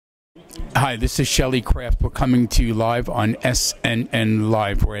Hi, this is Shelley Kraft. We're coming to you live on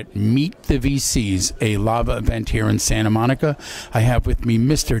SNNLive. We're at Meet the VCs, a lava event here in Santa Monica. I have with me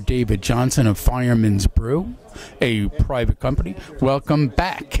Mr. David Johnson of Firemans Brew, a private company. Welcome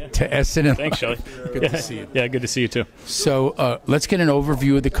back to SNN. Thanks, Shelley. Good to see you. Yeah, good to see you too. So let's get an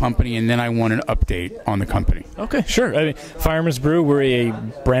overview of the company, and then I want an update on the company. Okay, sure. I mean, Firemans Brew, we're a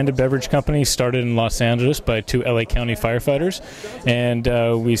branded beverage company started in Los Angeles by 2 LA County firefighters, and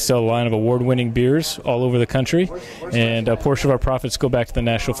we sell a line of award-winning beers all over the country, and a portion of our profits go back to the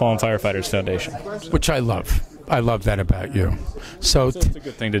National Fallen Firefighters Foundation. Which I love. I love that about you. So it's a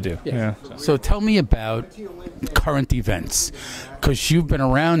good thing to do. Yeah. So tell me about current events, because you've been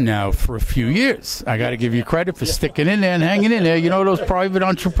around now for a few years. I got to give you credit for sticking in there and hanging in there. You know, those private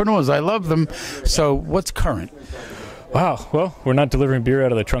entrepreneurs, I love them. So what's current? Wow. Well, we're not delivering beer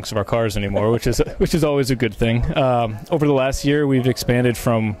out of the trunks of our cars anymore, which is always a good thing. Over the last year, we've expanded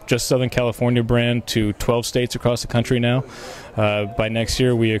from just Southern California brand to 12 states across the country now. By next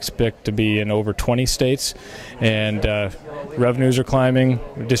year, we expect to be in over 20 states, and revenues are climbing,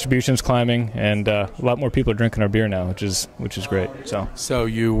 distribution's climbing, and a lot more people are drinking our beer now, which is great. So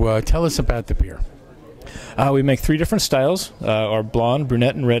you tell us about the beer. We make 3 different styles, our blonde,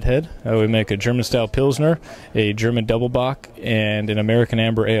 brunette, and redhead. We make a German-style Pilsner, a German Double Bock, and an American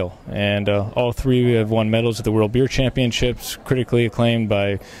Amber Ale. And all 3 have won medals at the World Beer Championships, critically acclaimed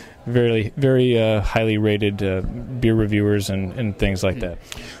by very, very highly rated beer reviewers and things like that.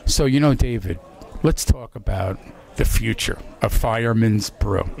 So, you know, David, let's talk about the future of Firemans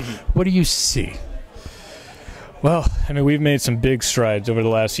Brew. What do you see? Well, I mean, we've made some big strides over the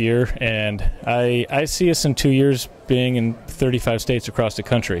last year, and I see us in 2 years being in 35 states across the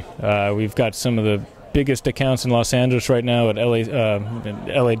country. We've got some of the biggest accounts in Los Angeles right now at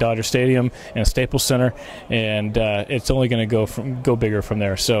LA Dodger Stadium and Staples Center, and it's only going to go bigger from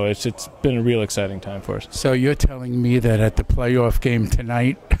there. So it's been a real exciting time for us. So you're telling me that at the playoff game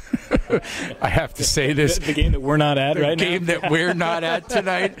tonight, I have to say this, the game that we're not at right now, the game that we're not at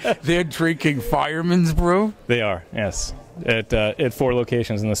tonight, they're drinking Firemans Brew? They are, yes, at 4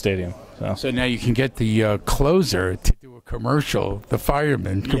 locations in the stadium. So now you can get the closer to do a commercial, the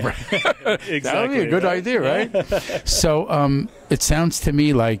fireman. Yeah. Exactly. That would be a good idea, right? So it sounds to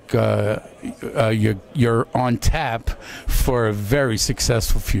me like you're on tap for a very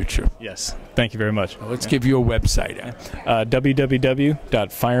successful future. Yes. Thank you very much. Let's give you a website.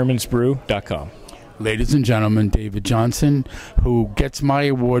 www.firemansbrew.com. Ladies and gentlemen, David Johnson, who gets my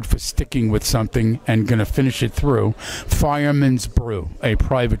award for sticking with something and going to finish it through. Firemans Brew, a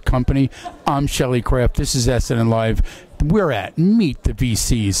private company. I'm Shelley Kraft. This is SNNLive. We're at Meet the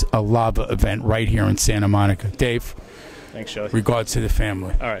VCs, a lava event right here in Santa Monica. Dave. Thanks, Shelley. Regards to the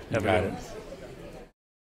family. All right. Have a good one.